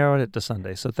least we've narrowed it to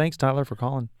Sunday. So thanks, Tyler, for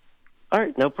calling. All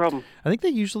right, no problem. I think they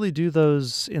usually do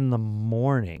those in the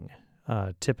morning,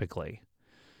 typically,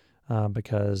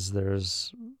 because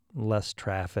there's less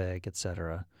traffic,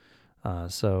 etc.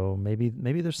 So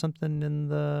maybe there's something in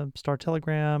the Star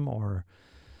Telegram, or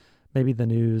maybe the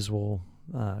news will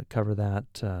cover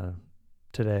that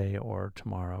today or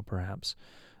tomorrow, perhaps.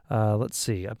 Let's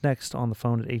see. Up next on the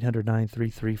phone at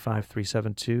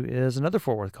 800-933-5372 is another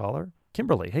Fort Worth caller,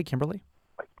 Kimberly. Hey, Kimberly.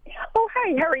 Oh,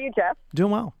 hi. How are you, Jeff?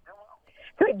 Doing well.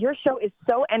 Good. Your show is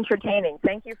so entertaining.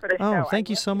 Thank you for the show. Oh, thank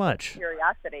you so much.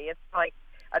 Curiosity. It's like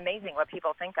amazing what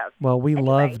people think of. Well, we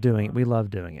love doing it. We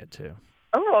love doing it too.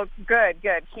 Oh, good.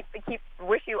 Keep.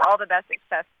 Wish you all the best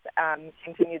success,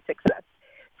 continued success.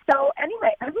 So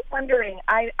anyway, I was wondering,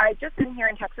 I've just been here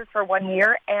in Texas for 1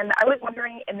 year, and I was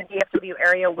wondering in the DFW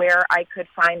area where I could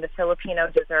find the Filipino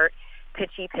dessert,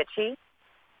 Pichi Pichi.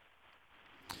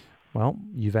 Well,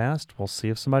 you've asked. We'll see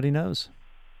if somebody knows.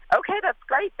 Okay, that's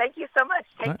great. Thank you so much.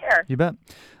 Take care. You bet.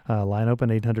 Line open,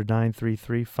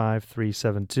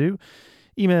 800-933-5372.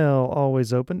 Email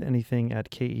always open, anything at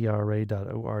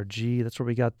kera.org. That's where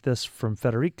we got this from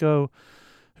Federico,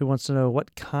 who wants to know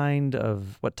what type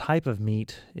of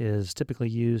meat is typically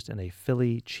used in a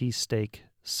Philly cheesesteak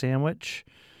sandwich.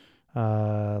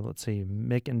 Let's see.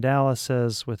 Mick in Dallas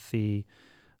says, with the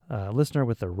listener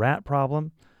with the rat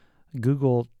problem,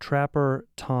 Google Trapper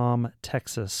Tom,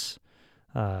 Texas.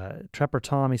 Trapper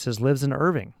Tom, he says, lives in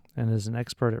Irving and is an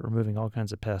expert at removing all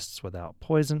kinds of pests without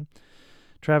poison.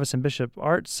 Travis and Bishop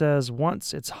Art says,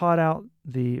 once it's hot out,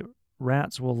 the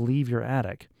rats will leave your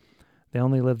attic. They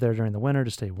only live there during the winter to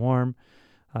stay warm.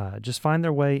 Just find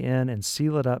their way in and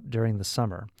seal it up during the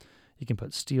summer. You can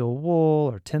put steel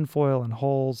wool or tinfoil in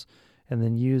holes and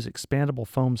then use expandable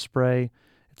foam spray.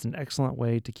 It's an excellent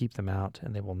way to keep them out,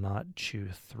 and they will not chew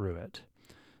through it.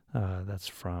 That's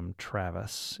from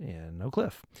Travis in Oak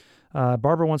Cliff.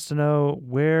 Barbara wants to know,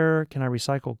 where can I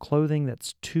recycle clothing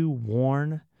that's too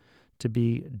worn to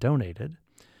be donated?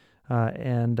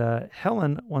 And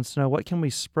Helen wants to know, what can we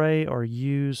spray or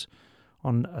use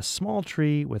on a small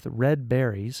tree with red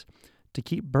berries to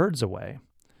keep birds away?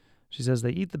 She says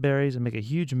they eat the berries and make a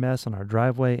huge mess on our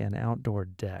driveway and outdoor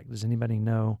deck. Does anybody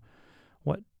know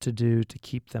what to do to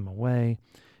keep them away?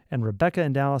 And Rebecca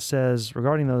in Dallas says,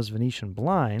 regarding those Venetian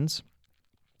blinds,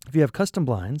 if you have custom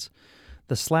blinds,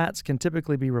 the slats can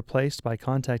typically be replaced by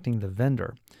contacting the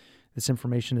vendor. This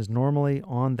information is normally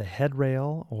on the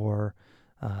headrail, or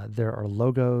there are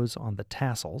logos on the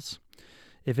tassels.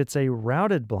 If it's a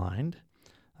routed blind,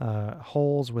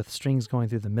 holes with strings going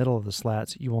through the middle of the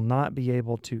slats, you will not be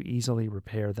able to easily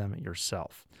repair them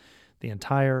yourself. The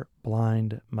entire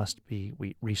blind must be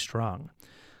restrung.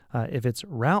 If it's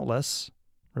routeless,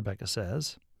 Rebecca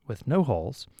says, with no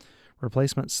holes,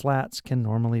 replacement slats can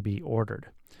normally be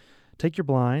ordered. Take your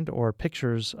blind or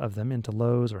pictures of them into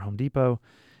Lowe's or Home Depot,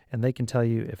 and they can tell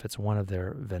you if it's one of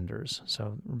their vendors.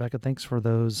 So, Rebecca, thanks for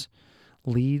those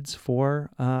leads for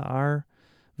our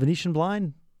Venetian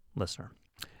blind listener.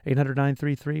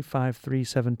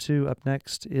 800-933-5372. Up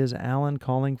next is Alan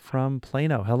calling from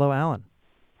Plano. Hello, Alan.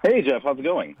 Hey, Jeff. How's it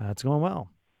going? It's going well.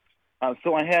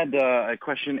 So I had a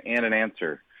question and an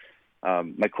answer.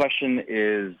 My question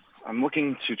is, I'm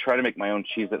looking to try to make my own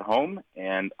cheese at home,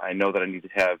 and I know that I need to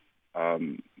have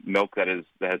milk that has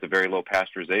a very low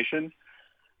pasteurization.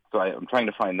 So I'm trying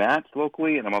to find that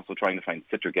locally, and I'm also trying to find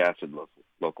citric acid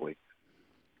locally.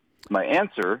 My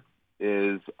answer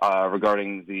is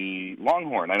regarding the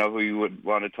Longhorn. I know who you would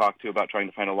want to talk to about trying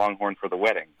to find a Longhorn for the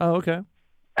wedding. Oh, okay.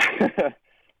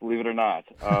 Believe it or not.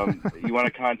 You want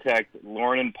to contact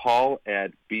Lauren and Paul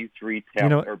at B3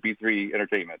 Talent, or B3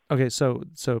 Entertainment. Okay, so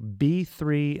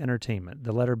B3 Entertainment,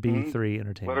 the letter B3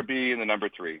 Entertainment. Letter B and the number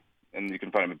 3. And you can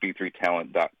find them at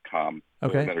b3talent.com.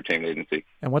 Okay. An entertainment agency.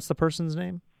 And what's the person's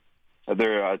name?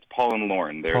 It's Paul and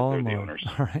Lauren. They're the owners.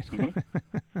 All right.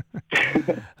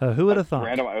 Who would have thought?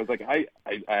 Random. I was like, I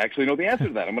actually know the answer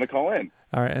to that. I'm going to call in.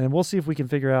 All right, and we'll see if we can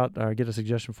figure out or get a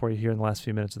suggestion for you here in the last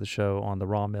few minutes of the show on the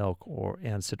raw milk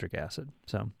and citric acid.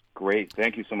 So great.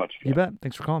 Thank you so much, Jeff. You bet.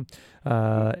 Thanks for calling.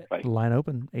 Line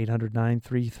open,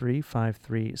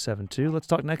 800-933-5372. Let's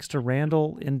talk next to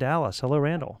Randall in Dallas. Hello,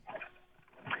 Randall.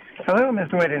 Hello,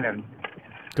 Mr. Whittington.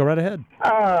 Go right ahead.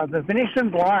 The Venetian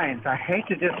blinds, I hate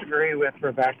to disagree with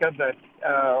Rebecca, but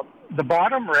the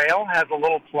bottom rail has a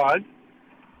little plug,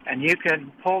 and you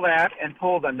can pull that and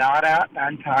pull the knot out and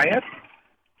untie it,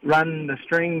 run the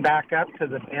string back up to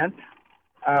the bent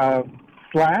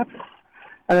slats,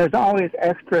 and there's always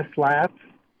extra slats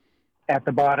at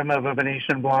the bottom of a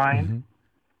Venetian blind.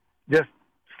 Mm-hmm. Just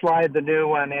slide the new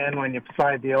one in when you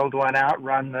slide the old one out,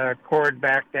 run the cord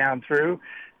back down through,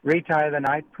 retie the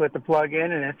knot, put the plug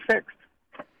in, and it's fixed.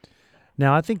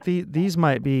 Now, I think these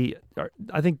might be.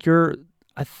 I think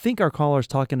our caller's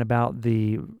talking about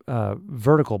the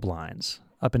vertical blinds.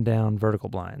 up and down vertical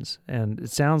blinds. And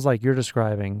it sounds like you're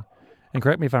describing, and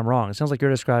correct me if I'm wrong, it sounds like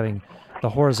you're describing the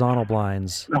horizontal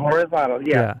blinds. The horizontal,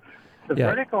 yeah. The yeah.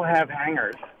 vertical have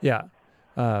hangers. Yeah.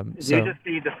 You just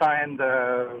need to find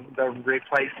the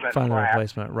replacement. Find the flap.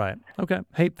 replacement, right. Okay.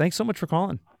 Hey, thanks so much for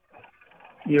calling.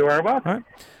 You are welcome. All right.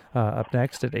 Up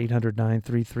next at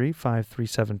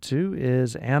 800-933-5372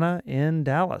 is Anna in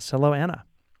Dallas. Hello, Anna.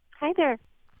 Hi there.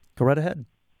 Go right ahead.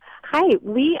 Hi.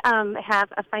 We have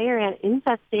a fire ant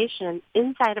infestation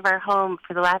inside of our home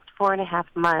for the last 4.5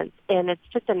 months, and it's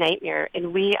just a nightmare.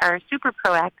 And we are super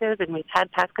proactive, and we've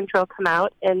had pest control come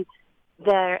out, and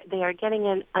they are getting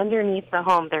in underneath the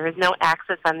home. There is no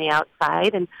access on the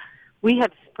outside, and we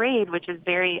have sprayed, which is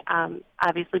very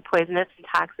obviously poisonous and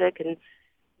toxic, and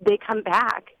they come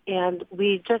back, and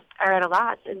we just are at a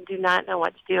loss and do not know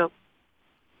what to do.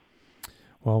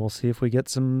 Well, we'll see if we get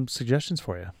some suggestions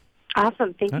for you.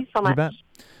 Awesome. Thank you so much. You bet.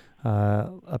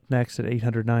 Up next at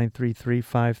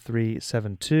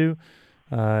 800-933-5372,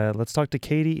 let's talk to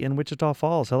Katie in Wichita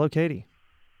Falls. Hello, Katie.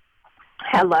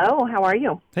 Hello. How are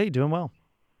you? Hey, doing well.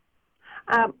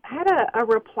 Had a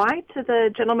reply to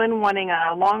the gentleman wanting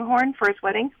a longhorn for his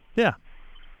wedding. Yeah.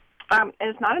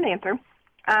 It's not an answer.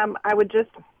 I would just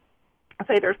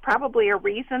say there's probably a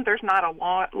reason there's not a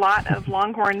lot of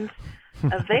longhorns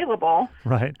available.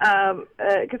 Right.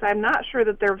 Because I'm not sure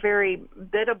that they're very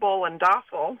biddable and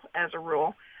docile as a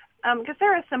rule. Because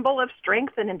they're a symbol of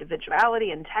strength and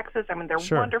individuality in Texas. I mean, they're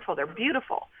wonderful. They're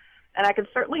beautiful. And I can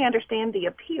certainly understand the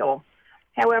appeal.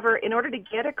 However, in order to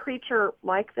get a creature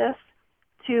like this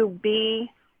to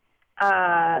be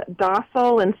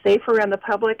docile and safe around the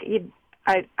public,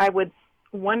 I would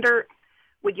wonder,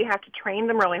 would you have to train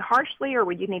them really harshly, or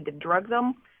would you need to drug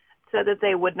them so that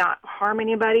they would not harm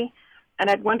anybody? And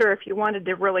I'd wonder if you wanted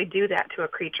to really do that to a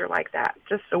creature like that.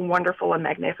 Just so wonderful and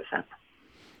magnificent.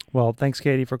 Well, thanks,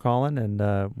 Katie, for calling, and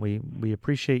we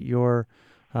appreciate your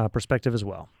perspective as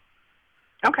well.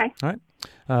 Okay. All right.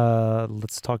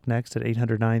 Let's talk next at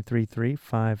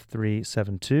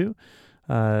 800-933-5372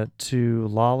 to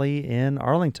Lolly in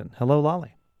Arlington. Hello,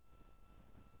 Lolly.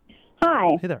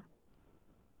 Hi. Hey there.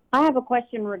 I have a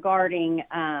question regarding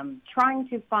trying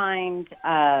to find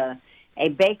a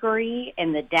bakery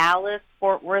in the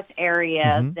Dallas-Fort Worth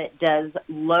area that does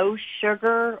low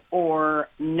sugar or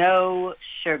no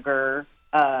sugar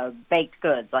baked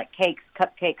goods, like cakes,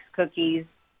 cupcakes, cookies.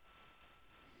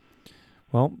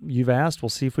 Well, you've asked. We'll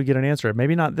see if we get an answer.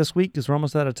 Maybe not this week because we're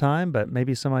almost out of time, but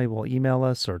maybe somebody will email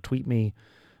us or tweet me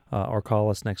or call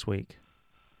us next week.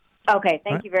 Okay,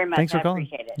 thank you very much. Thanks for I calling.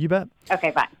 appreciate it. You bet.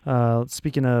 Okay, bye.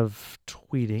 Speaking of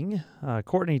tweeting,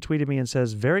 Courtney tweeted me and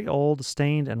says, very old,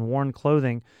 stained, and worn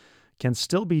clothing can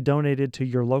still be donated to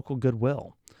your local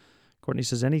Goodwill. Courtney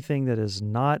says anything that is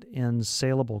not in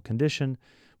saleable condition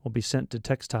will be sent to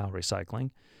textile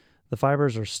recycling. The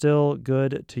fibers are still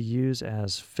good to use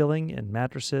as filling in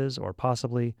mattresses or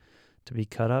possibly to be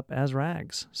cut up as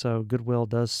rags. So Goodwill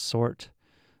does sort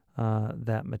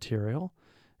that material.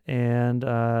 And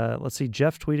let's see,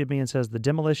 Jeff tweeted me and says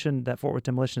that Fort Worth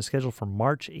demolition is scheduled for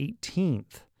March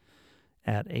 18th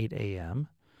at 8 a.m.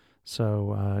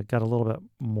 So got a little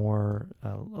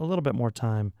bit more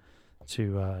time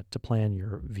to plan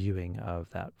your viewing of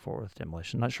that Fort Worth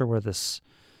demolition. Not sure where this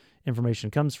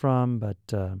information comes from, but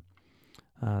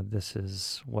this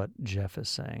is what Jeff is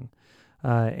saying.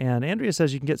 And Andrea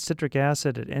says you can get citric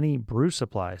acid at any brew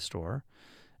supply store.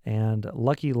 And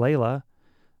Lucky Layla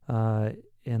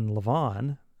in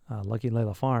Lavon, Lucky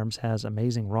Layla Farms, has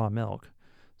amazing raw milk.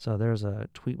 So there's a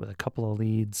tweet with a couple of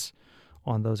leads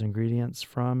on those ingredients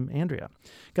from Andrea.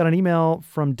 Got an email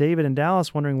from David in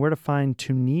Dallas wondering where to find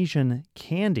Tunisian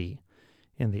candy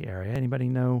in the area. Anybody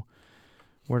know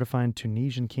where to find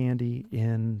Tunisian candy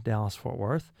in Dallas-Fort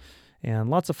Worth?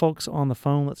 And lots of folks on the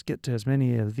phone. Let's get to as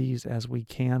many of these as we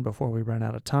can before we run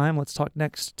out of time. Let's talk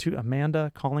next to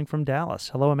Amanda calling from Dallas.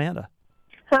 Hello, Amanda.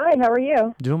 Hi, how are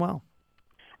you? Doing well.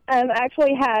 I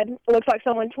actually looks like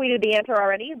someone tweeted the answer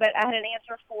already, but I had an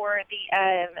answer for the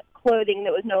clothing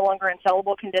that was no longer in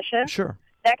sellable condition. Sure.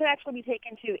 That can actually be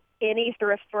taken to any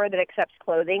thrift store that accepts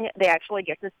clothing. They actually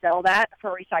get to sell that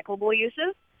for recyclable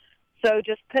uses. So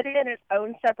just put it in its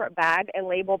own separate bag and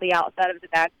label the outside of the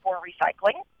bag for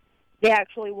recycling. They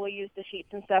actually will use the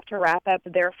sheets and stuff to wrap up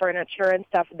their furniture and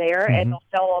stuff there, and they'll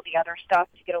sell all the other stuff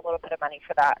to get a little bit of money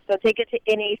for that. So take it to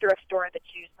any thrift store that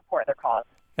you support their cause.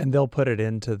 And they'll put it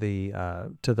into the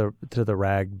to the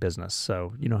rag business,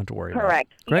 so you don't have to worry about it.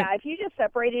 Correct. Great. Yeah, if you just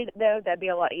separated it, though, that'd be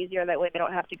a lot easier. That way they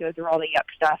don't have to go through all the yuck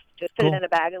stuff. Just put it in a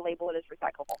bag and label it as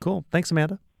recyclable. Cool. Thanks,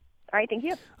 Amanda. All right, thank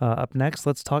you. Up next,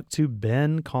 let's talk to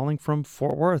Ben calling from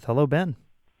Fort Worth. Hello, Ben.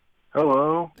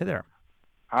 Hello. Hey there.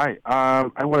 Hi.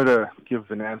 I wanted to give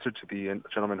an answer to the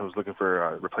gentleman who was looking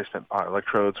for replacement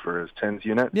electrodes for his TENS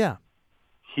unit. Yeah.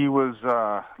 He was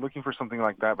looking for something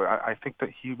like that, but I think that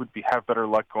he would have better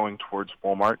luck going towards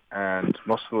Walmart, and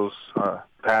most of those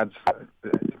pads,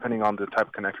 depending on the type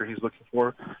of connector he's looking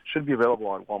for, should be available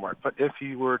on Walmart. But if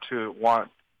he were to want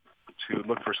to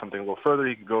look for something a little further,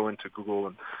 he could go into Google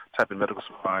and type in medical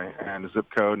supply and a zip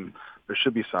code, and there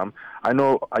should be some. I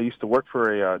know I used to work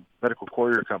for a medical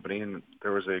courier company, and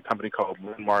there was a company called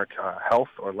Landmark Health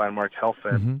or Landmark Health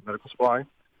and Medical Supply,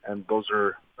 and those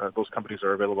companies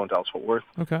are available in Dallas-Fort Worth.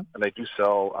 Okay. And they do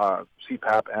sell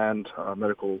CPAP and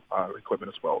medical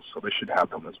equipment as well, so they should have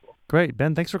them as well. Great.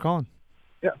 Ben, thanks for calling.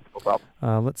 Yeah, no problem.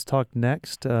 Let's talk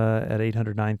next at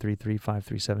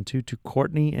 800-933-5372 to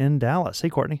Courtney in Dallas. Hey,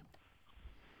 Courtney.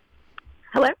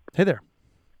 Hello. Hey there.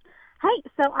 Hey,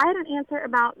 so I had an answer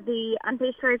about the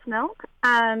unpasteurized milk.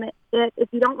 If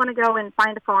you don't want to go and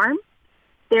find a farm,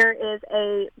 there is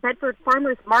a Bedford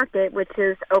Farmers Market, which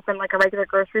is open like a regular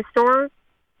grocery store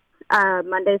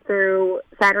Monday through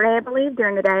Saturday, I believe,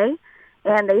 during the day,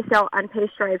 and they sell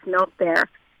unpasteurized milk there.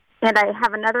 And I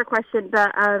have another question.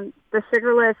 The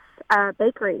Sugarless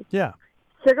Bakery. Yeah.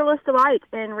 Sugarless Delight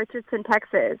in Richardson,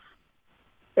 Texas.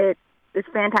 It is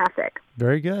fantastic.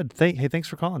 Very good. Hey, thanks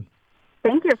for calling.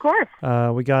 Thank you, of course.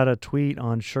 We got a tweet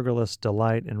on Sugarless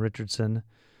Delight in Richardson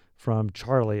from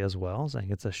Charlie as well, saying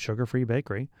it's a sugar-free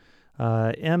bakery.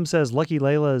 M says Lucky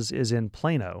Layla's is in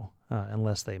Plano,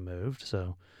 unless they moved.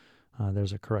 So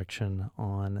there's a correction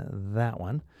on that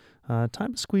one.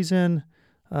 Time to squeeze in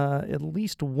at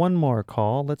least one more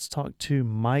call. Let's talk to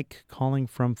Mike calling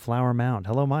from Flower Mound.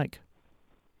 Hello, Mike.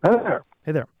 Hey there.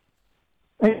 Hey there.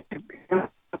 Hey.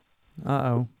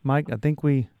 Uh-oh. Mike, I think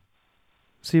we...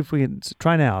 See if we can...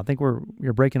 Try now. I think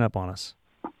you're breaking up on us.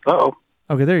 Uh-oh.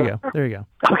 Okay, there you go. There you go.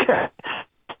 Okay.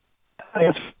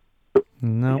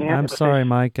 No, I'm sorry,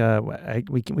 Mike.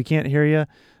 We can't hear you.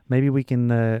 Maybe you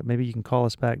can call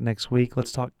us back next week.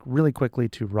 Let's talk really quickly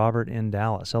to Robert in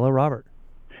Dallas. Hello, Robert.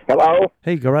 Hello.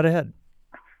 Hey, go right ahead.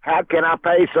 How can I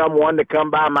pay someone to come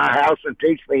by my house and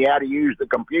teach me how to use the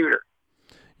computer?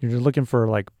 You're just looking for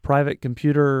like private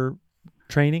computer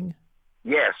training?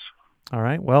 Yes. All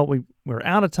right. Well, we're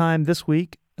out of time this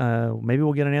week. Maybe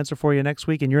we'll get an answer for you next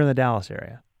week, and you're in the Dallas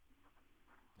area.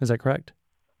 Is that correct?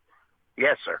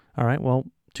 Yes, sir. All right. Well,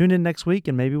 tune in next week,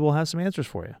 and maybe we'll have some answers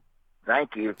for you.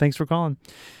 Thank you. Thanks for calling.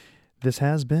 This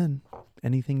has been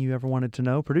Anything You Ever Wanted to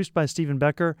Know, produced by Stephen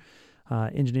Becker,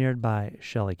 engineered by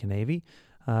Shelley Canavy.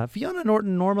 Fiona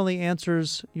Norton normally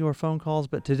answers your phone calls,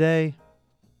 but today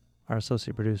our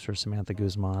associate producer, Samantha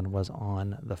Guzman, was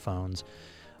on the phones.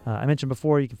 I mentioned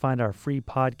before, you can find our free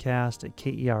podcast at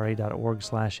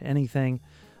kera.org/anything.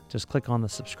 Just click on the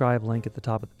subscribe link at the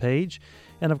top of the page.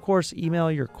 And of course,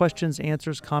 email your questions,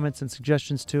 answers, comments, and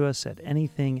suggestions to us at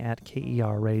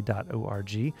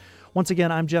anything@kera.org. Once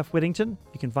again, I'm Jeff Whittington.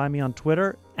 You can find me on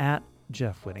Twitter at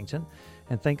Jeff Whittington.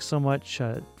 And thanks so much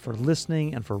for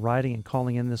listening and for writing and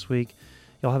calling in this week.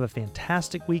 Y'all have a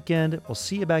fantastic weekend. We'll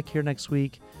see you back here next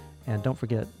week. And don't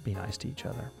forget, be nice to each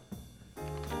other.